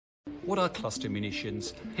What are cluster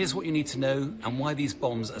munitions? Here's what you need to know and why these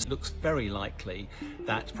bombs. It looks very likely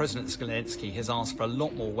that President Zelensky has asked for a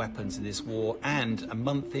lot more weapons in this war, and a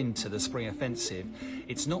month into the spring offensive,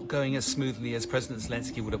 it's not going as smoothly as President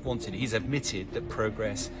Zelensky would have wanted. He's admitted that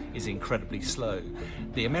progress is incredibly slow.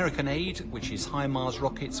 The American aid, which is HIMARS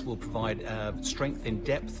rockets, will provide strength in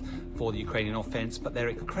depth for the Ukrainian offense, but they're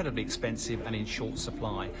incredibly expensive and in short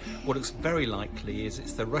supply. What looks very likely is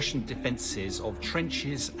it's the Russian defences of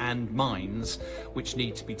trenches and mines which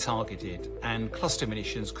need to be targeted, and cluster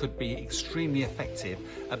munitions could be extremely effective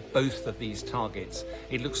at both of these targets.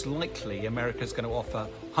 It looks likely America's going to offer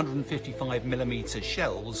 155mm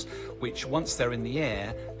shells, which once they're in the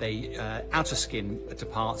air, they outer skin to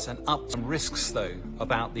parts and up. Some risks though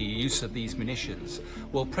about the use of these munitions.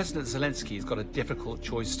 Well, President Zelensky has got a difficult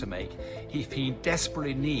choice to make. If he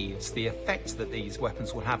desperately needs the effect that these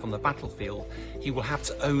weapons will have on the battlefield, he will have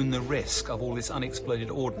to own the risk of all this unexploded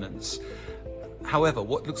ordnance. However,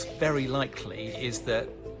 what looks very likely is that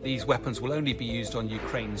these weapons will only be used on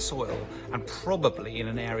Ukraine soil, and probably in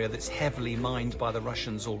an area that's heavily mined by the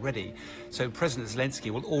Russians already. So President Zelensky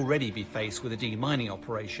will already be faced with a demining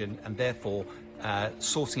operation, and therefore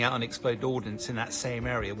sorting out unexploded ordnance in that same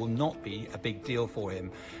area will not be a big deal for him.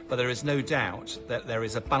 But there is no doubt that there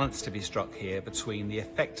is a balance to be struck here between the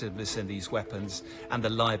effectiveness of these weapons and the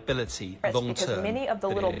liability long-term. Because many of the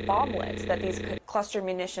little bomblets that these cluster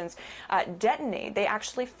munitions detonate, they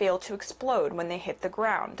actually fail to explode when they hit the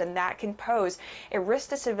ground, and that can pose a risk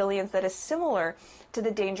to civilians that is similar to the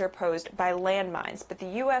danger posed by landmines. But the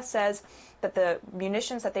U.S. says that the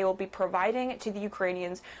munitions that they will be providing to the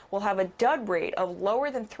Ukrainians will have a dud rate of lower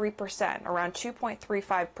than 3%, around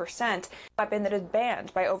 2.35%, weapon that is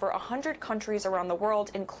banned by over 100 countries around the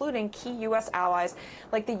world, including key U.S. allies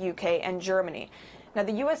like the UK and Germany. Now,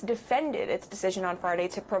 the U.S. defended its decision on Friday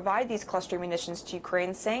to provide these cluster munitions to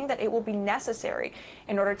Ukraine, saying that it will be necessary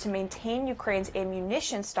in order to maintain Ukraine's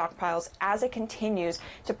ammunition stockpiles as it continues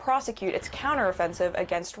to prosecute its counteroffensive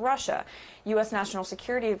against Russia. U.S. National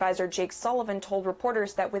Security Advisor Jake Sullivan told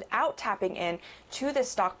reporters that without tapping in to this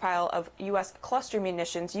stockpile of U.S. cluster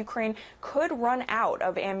munitions, Ukraine could run out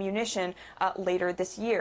of ammunition later this year.